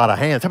a whole lot of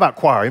hands. How about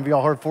choir? Any of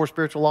y'all heard 4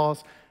 spiritual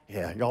laws?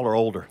 Yeah, y'all are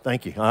older.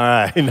 Thank you. All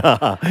right.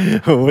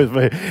 With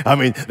me. I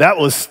mean, that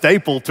was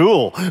staple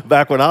tool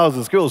back when I was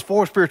in school. It was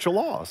 4 spiritual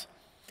laws.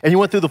 And you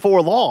went through the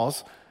 4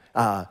 laws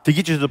to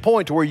get you to the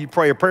point to where you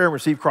pray a prayer and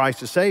receive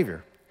Christ as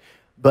Savior.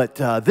 But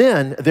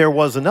then there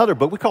was another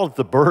book. We called it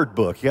the Bird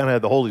Book. You got to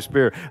have the Holy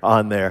Spirit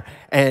on there.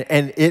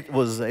 And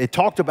it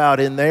talked about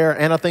in there,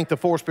 and I think the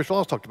 4 spiritual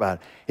laws talked about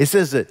it. It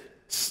says that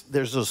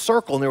there's a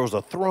circle and there was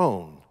a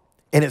throne.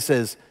 And it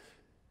says,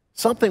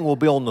 something will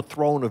be on the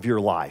throne of your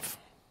life.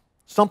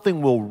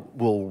 Something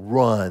will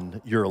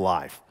run your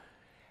life.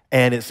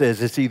 And it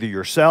says it's either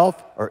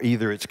yourself or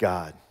either it's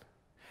God.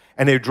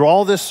 And they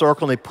draw this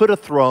circle and they put a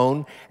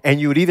throne, and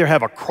you would either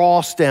have a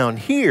cross down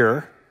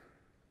here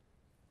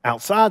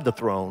outside the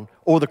throne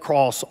or the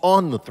cross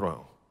on the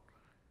throne.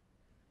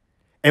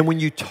 And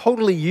when you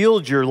totally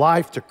yield your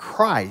life to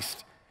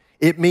Christ,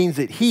 it means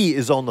that He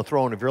is on the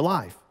throne of your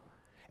life.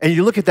 And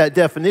you look at that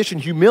definition,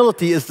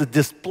 humility is the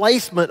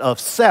displacement of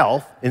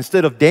self,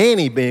 instead of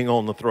Danny being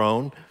on the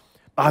throne,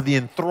 by the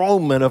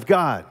enthronement of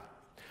God.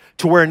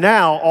 To where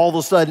now, all of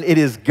a sudden, it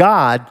is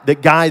God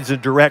that guides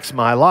and directs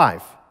my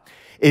life.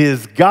 It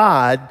is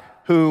God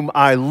whom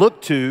I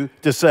look to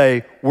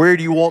say, where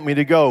do you want me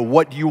to go?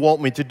 What do you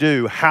want me to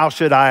do? How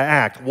should I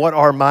act? What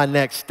are my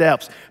next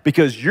steps?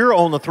 Because you're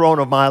on the throne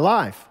of my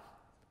life.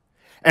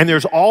 And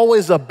there's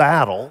always a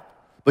battle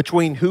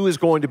between who is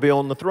going to be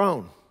on the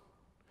throne.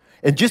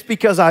 And just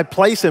because I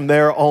place him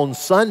there on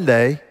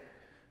Sunday,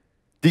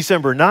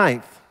 December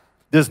 9th,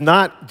 does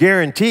not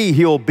guarantee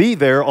he'll be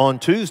there on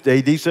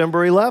Tuesday,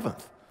 December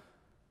 11th.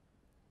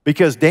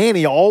 Because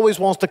Danny always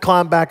wants to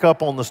climb back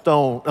up on the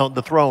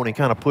throne and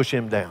kind of push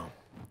him down.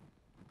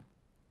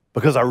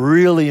 Because I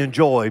really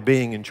enjoy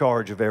being in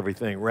charge of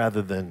everything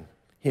rather than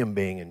him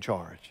being in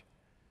charge.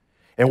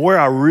 And where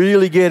I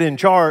really get in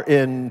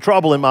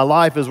trouble in my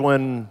life is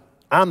when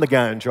I'm the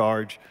guy in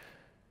charge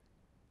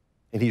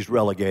and he's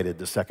relegated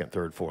to 2nd,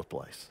 3rd, 4th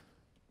place.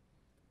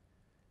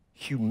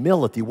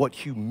 Humility, what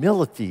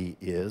humility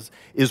is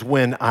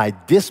when I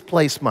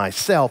displace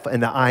myself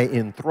and I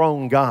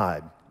enthrone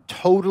God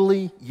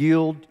totally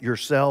yield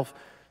yourself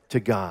to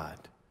God.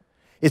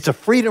 It's a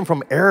freedom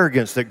from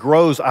arrogance that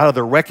grows out of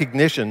the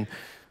recognition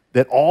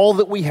that all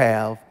that we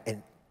have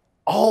and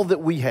all that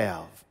we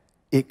have,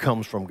 it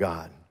comes from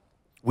God.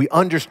 We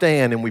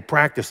understand and we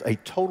practice a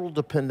total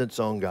dependence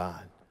on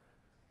God.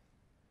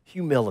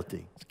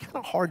 Humility. It's kind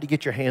of hard to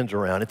get your hands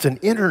around. It's an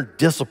inner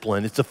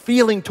discipline. It's a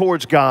feeling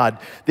towards God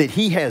that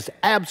He has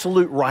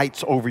absolute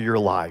rights over your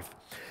life,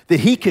 that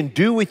He can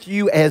do with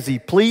you as He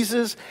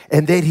pleases,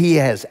 and that He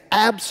has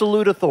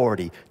absolute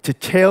authority to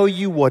tell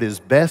you what is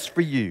best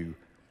for you.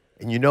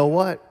 And you know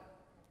what?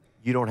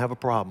 You don't have a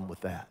problem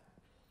with that.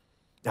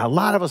 Now, a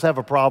lot of us have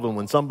a problem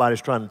when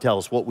somebody's trying to tell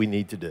us what we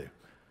need to do.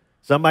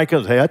 Somebody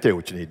comes, hey, I tell you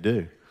what you need to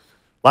do.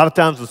 A lot of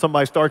times when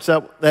somebody starts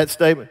out that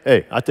statement,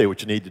 hey, I tell you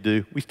what you need to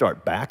do, we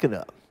start backing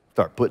up,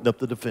 start putting up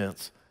the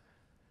defense.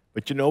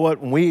 But you know what?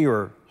 When we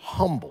are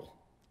humble,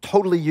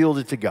 totally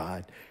yielded to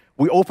God,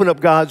 we open up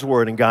God's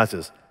word and God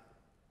says,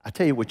 I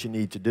tell you what you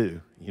need to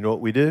do. You know what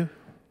we do?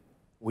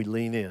 We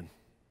lean in.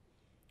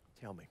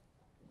 Tell me.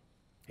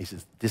 He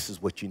says, this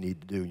is what you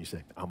need to do. And you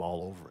say, I'm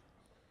all over it.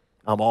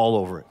 I'm all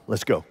over it.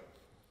 Let's go.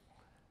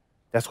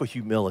 That's what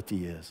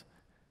humility is.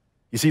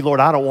 You see, Lord,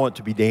 I don't want it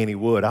to be Danny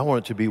Wood. I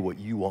want it to be what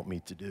you want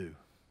me to do.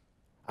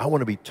 I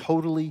want to be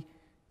totally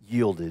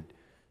yielded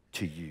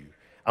to you.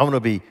 I want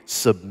to be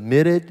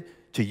submitted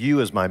to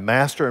you as my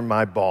master and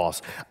my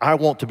boss. I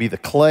want to be the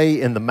clay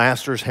in the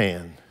master's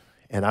hand,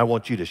 and I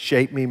want you to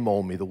shape me,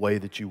 mold me the way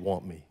that you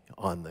want me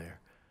on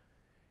there.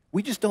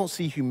 We just don't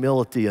see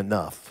humility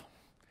enough.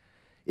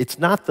 It's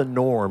not the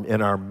norm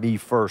in our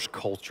me-first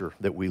culture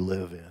that we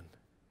live in.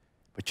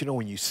 But you know,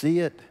 when you see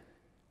it,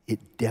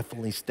 it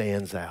definitely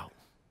stands out.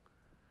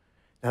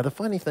 Now, the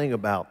funny thing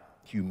about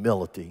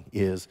humility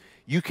is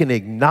you can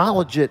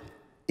acknowledge it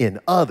in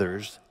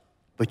others,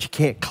 but you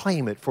can't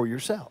claim it for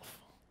yourself.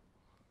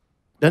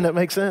 Doesn't that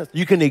make sense?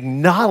 You can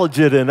acknowledge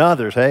it in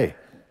others. Hey,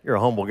 you're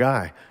a humble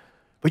guy.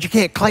 But you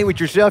can't claim it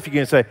yourself. You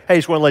can't say, hey,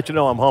 just want to let you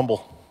know I'm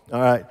humble.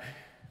 All right?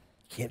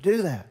 You can't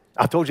do that.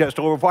 I told you that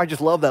story before. I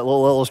just love that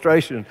little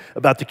illustration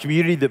about the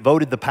community that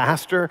voted the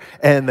pastor,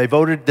 and they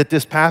voted that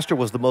this pastor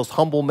was the most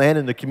humble man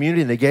in the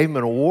community, and they gave him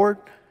an award.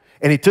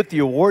 And he took the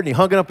award and he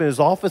hung it up in his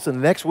office, and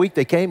the next week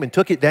they came and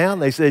took it down.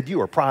 They said,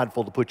 you are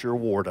prideful to put your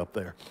award up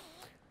there.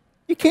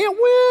 You can't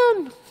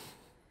win.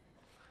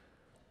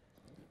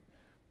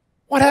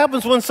 What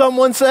happens when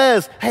someone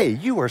says, hey,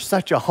 you are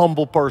such a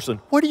humble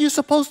person? What are you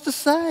supposed to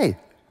say?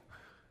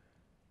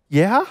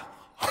 Yeah?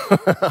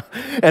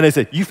 And they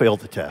said, you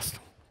failed the test.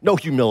 No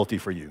humility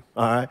for you,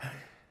 all right?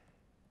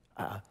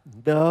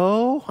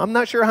 No, I'm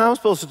not sure how I'm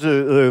supposed to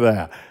do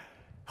that.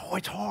 Oh,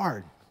 it's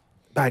hard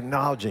by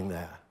acknowledging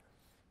that.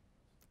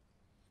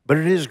 But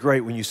it is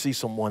great when you see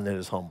someone that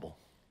is humble.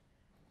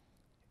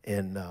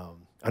 And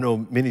I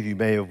know many of you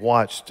may have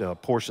watched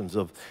portions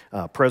of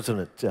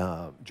President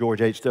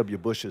George H.W.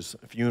 Bush's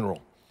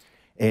funeral.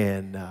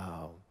 And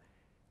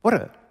what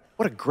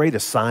a great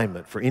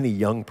assignment for any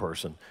young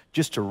person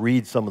just to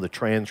read some of the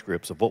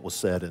transcripts of what was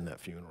said in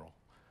that funeral.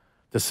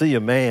 To see a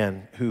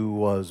man who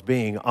was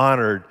being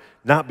honored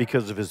not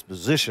because of his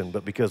position,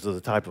 but because of the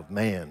type of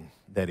man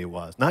that he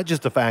was. Not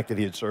just the fact that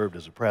he had served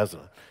as a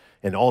president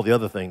and all the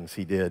other things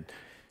he did,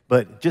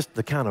 but just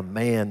the kind of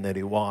man that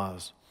he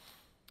was.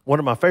 One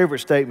of my favorite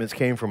statements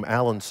came from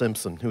Alan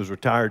Simpson, who was a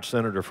retired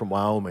senator from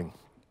Wyoming.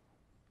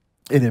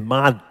 And in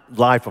my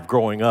life of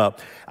growing up,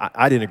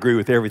 I didn't agree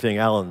with everything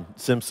Alan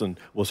Simpson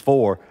was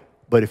for,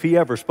 but if he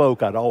ever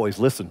spoke, I'd always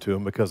listen to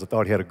him because I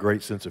thought he had a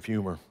great sense of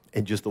humor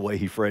and just the way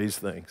he phrased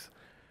things.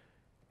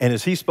 And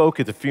as he spoke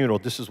at the funeral,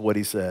 this is what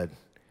he said.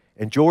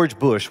 And George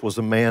Bush was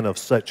a man of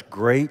such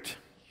great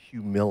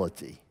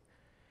humility.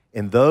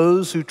 And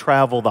those who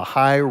travel the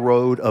high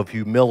road of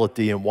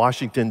humility in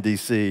Washington,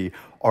 D.C.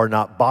 are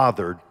not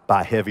bothered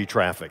by heavy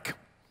traffic.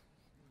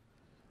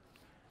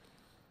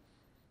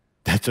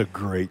 That's a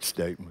great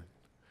statement.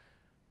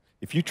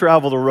 If you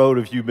travel the road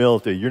of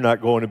humility, you're not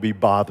going to be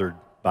bothered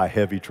by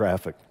heavy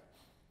traffic.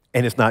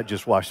 And it's not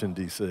just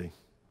Washington, D.C.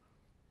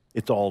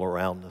 It's all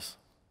around us.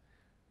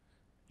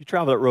 You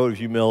travel that road of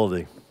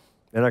humility,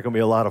 there are not going to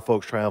be a lot of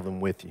folks traveling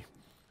with you.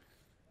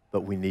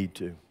 But we need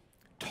to.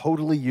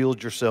 Totally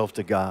yield yourself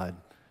to God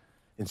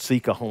and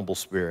seek a humble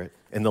spirit.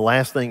 And the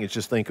last thing is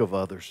just think of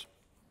others.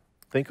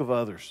 Think of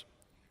others.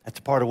 That's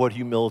a part of what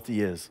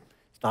humility is.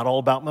 It's not all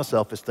about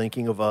myself, it's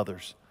thinking of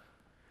others.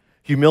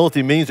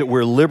 Humility means that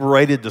we're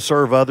liberated to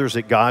serve others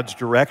at God's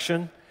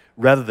direction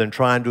rather than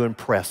trying to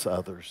impress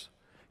others.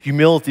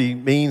 Humility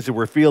means that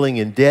we're feeling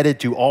indebted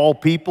to all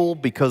people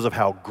because of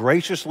how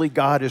graciously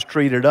God has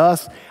treated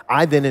us.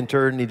 I then in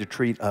turn need to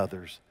treat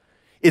others.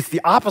 It's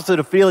the opposite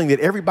of feeling that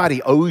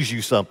everybody owes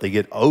you something.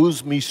 It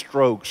owes me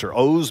strokes or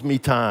owes me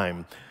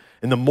time.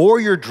 And the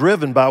more you're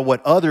driven by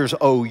what others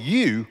owe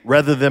you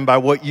rather than by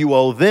what you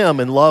owe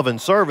them in love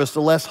and service,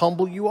 the less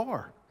humble you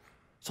are.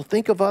 So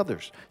think of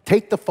others.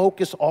 Take the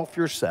focus off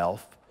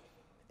yourself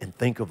and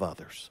think of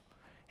others.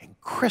 And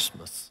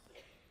Christmas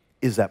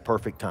is that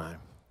perfect time.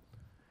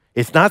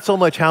 It's not so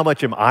much how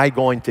much am I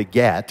going to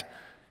get,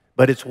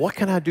 but it's what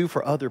can I do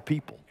for other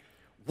people?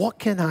 What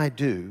can I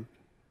do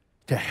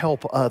to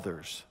help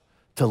others,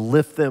 to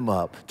lift them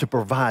up, to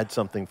provide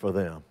something for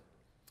them?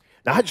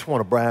 Now, I just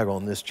want to brag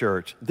on this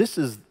church. This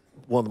is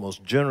one of the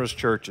most generous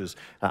churches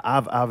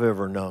I've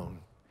ever known.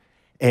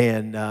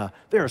 And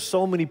there are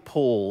so many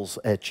pulls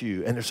at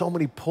you, and there's so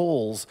many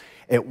pulls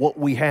at what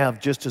we have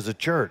just as a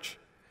church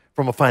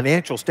from a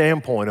financial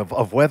standpoint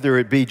of whether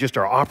it be just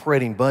our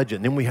operating budget,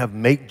 and then we have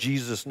Make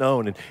Jesus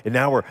Known, and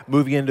now we're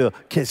moving into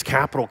His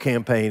capital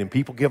campaign and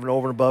people giving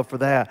over and above for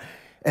that.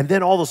 And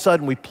then all of a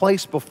sudden we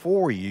place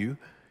before you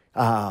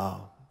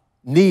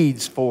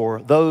needs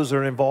for those that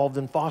are involved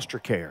in foster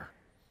care.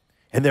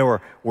 And there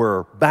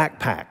were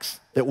backpacks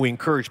that we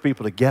encourage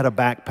people to get a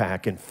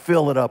backpack and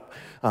fill it up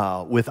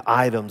with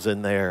items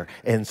in there.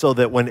 And so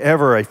that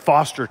whenever a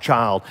foster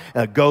child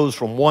goes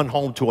from one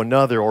home to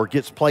another or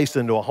gets placed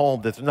into a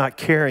home, that they're not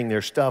carrying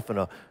their stuff in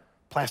a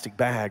plastic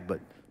bag, but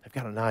they've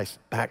got a nice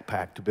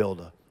backpack to be able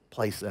to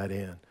place that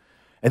in.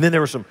 And then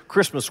there were some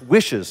Christmas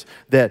wishes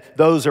that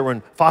those that were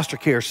in foster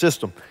care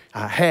system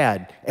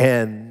had.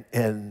 And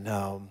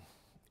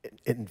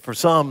for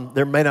some,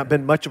 there may not have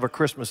been much of a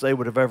Christmas they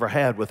would have ever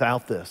had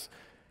without this.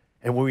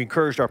 And we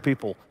encouraged our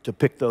people to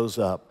pick those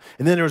up.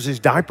 And then there was these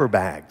diaper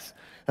bags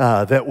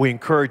that we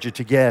encourage you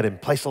to get and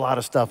place a lot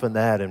of stuff in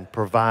that and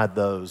provide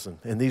those.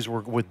 And these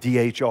were with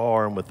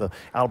DHR and with the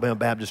Alabama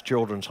Baptist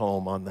Children's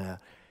Home on that.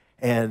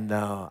 And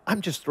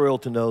I'm just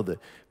thrilled to know that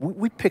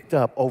we picked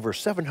up over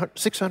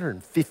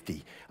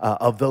 650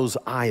 of those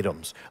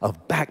items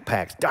of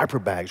backpacks, diaper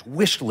bags,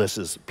 wish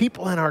lists.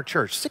 People in our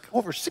church,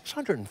 over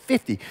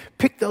 650,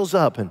 picked those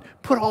up and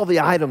put all the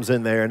items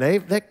in there. And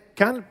they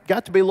kind of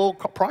got to be a little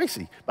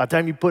pricey by the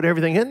time you put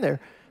everything in there.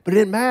 But it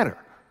didn't matter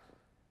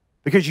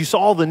because you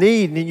saw the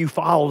need and then you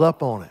followed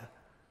up on it.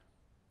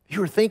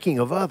 You were thinking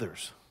of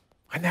others.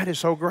 And that is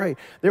so great.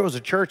 There was a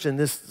church in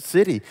this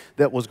city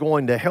that was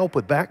going to help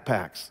with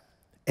backpacks.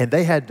 And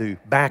they had to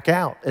back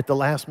out at the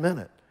last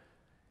minute.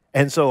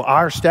 And so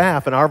our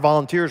staff and our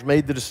volunteers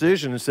made the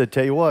decision and said,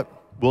 tell you what,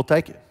 we'll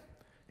take it.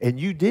 And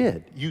you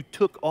did. You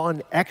took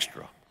on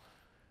extra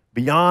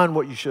beyond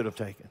what you should have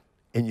taken.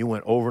 And you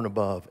went over and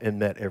above and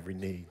met every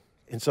need.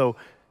 And so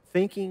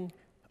thinking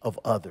of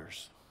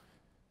others,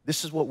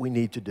 this is what we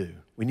need to do.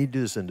 We need to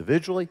do this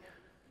individually,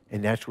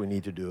 and naturally we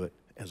need to do it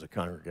as a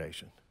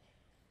congregation.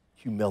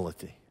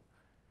 Humility.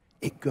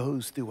 It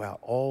goes throughout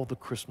all the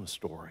Christmas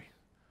story.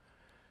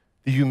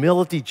 The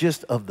humility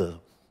just of the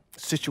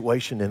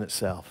situation in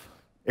itself.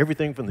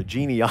 Everything from the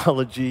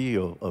genealogy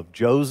of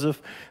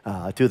Joseph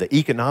to the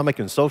economic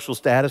and social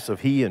status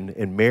of he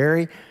and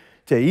Mary,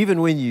 to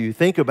even when you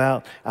think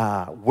about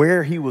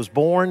where he was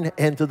born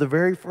and to the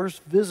very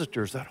first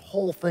visitors, that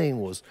whole thing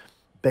was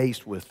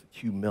based with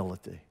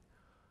humility.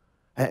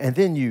 And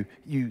then you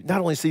not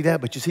only see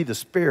that, but you see the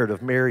spirit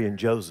of Mary and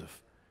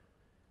Joseph,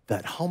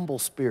 that humble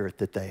spirit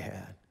that they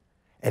had.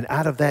 And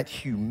out of that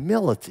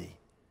humility,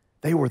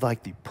 they were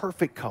like the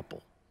perfect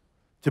couple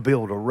to be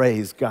able to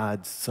raise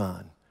God's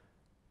son.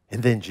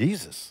 And then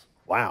Jesus,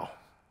 wow,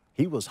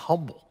 he was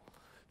humble.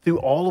 Through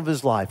all of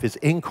his life, his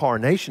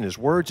incarnation, his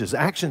words, his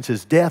actions,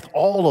 his death,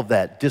 all of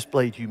that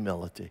displayed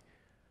humility.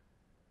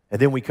 And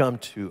then we come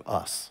to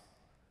us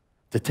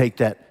to take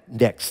that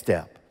next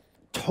step,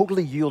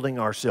 totally yielding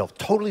ourselves,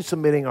 totally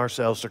submitting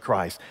ourselves to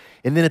Christ.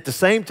 And then at the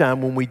same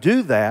time, when we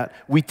do that,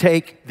 we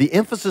take the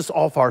emphasis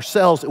off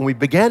ourselves and we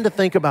begin to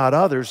think about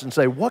others and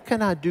say, what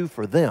can I do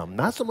for them?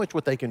 Not so much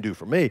what they can do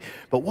for me,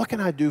 but what can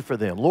I do for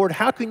them? Lord,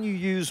 how can you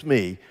use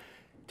me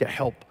to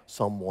help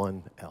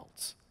someone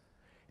else?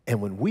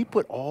 And when we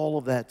put all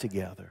of that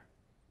together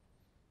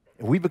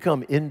and we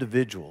become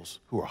individuals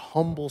who are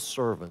humble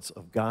servants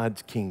of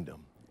God's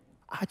kingdom,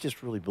 I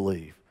just really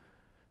believe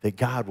that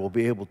God will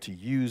be able to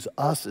use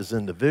us as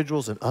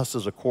individuals and us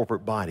as a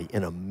corporate body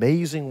in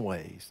amazing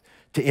ways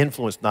to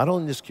influence not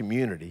only this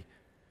community,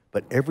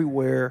 but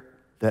everywhere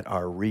that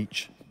our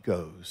reach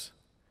goes.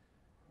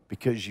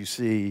 Because you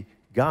see,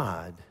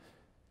 God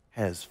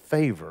has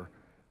favor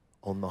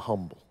on the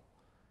humble.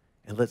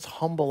 And let's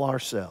humble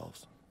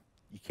ourselves.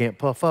 You can't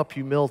puff up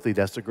humility.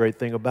 That's the great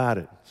thing about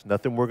it. It's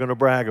nothing we're going to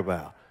brag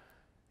about.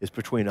 It's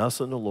between us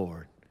and the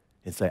Lord.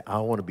 And say, I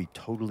want to be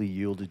totally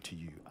yielded to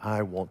you.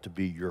 I want to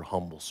be your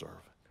humble servant.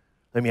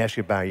 Let me ask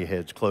you to bow your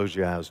heads, close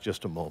your eyes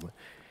just a moment.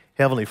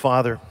 Heavenly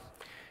Father,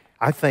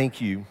 I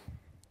thank you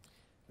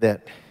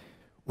that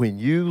when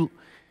you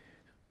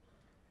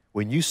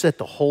set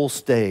the whole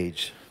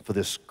stage for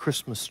this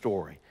Christmas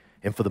story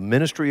and for the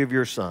ministry of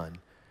your Son,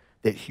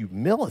 that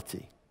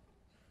humility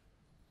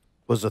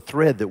was a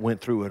thread that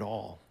went through it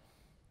all.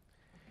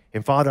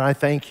 And Father, I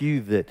thank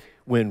you that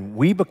when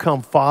we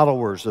become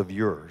followers of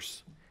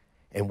yours,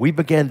 and we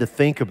began to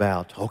think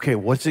about, okay,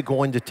 what's it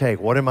going to take?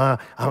 What am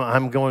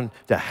I'm going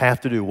to have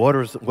to do? What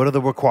are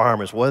the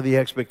requirements? What are the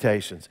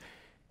expectations?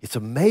 It's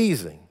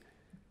amazing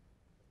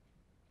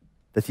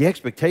that the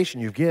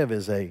expectation you give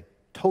is a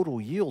total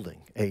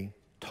yielding, a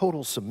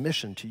total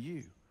submission to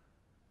you.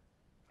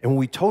 And when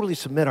we totally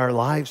submit our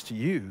lives to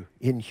you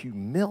in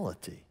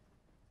humility,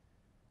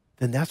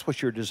 then that's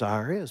what your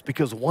desire is.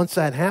 Because once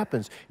that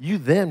happens, you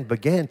then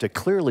begin to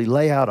clearly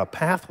lay out a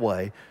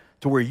pathway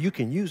to where you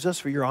can use us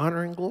for your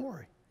honor and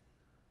glory.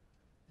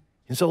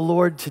 And so,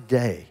 Lord,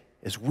 today,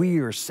 as we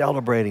are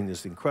celebrating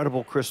this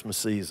incredible Christmas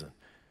season,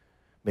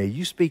 may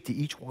you speak to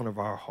each one of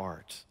our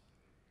hearts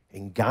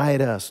and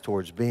guide us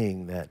towards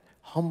being that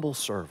humble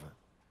servant,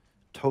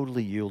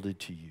 totally yielded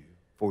to you.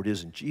 For it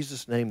is in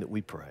Jesus' name that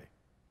we pray.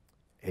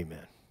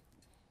 Amen.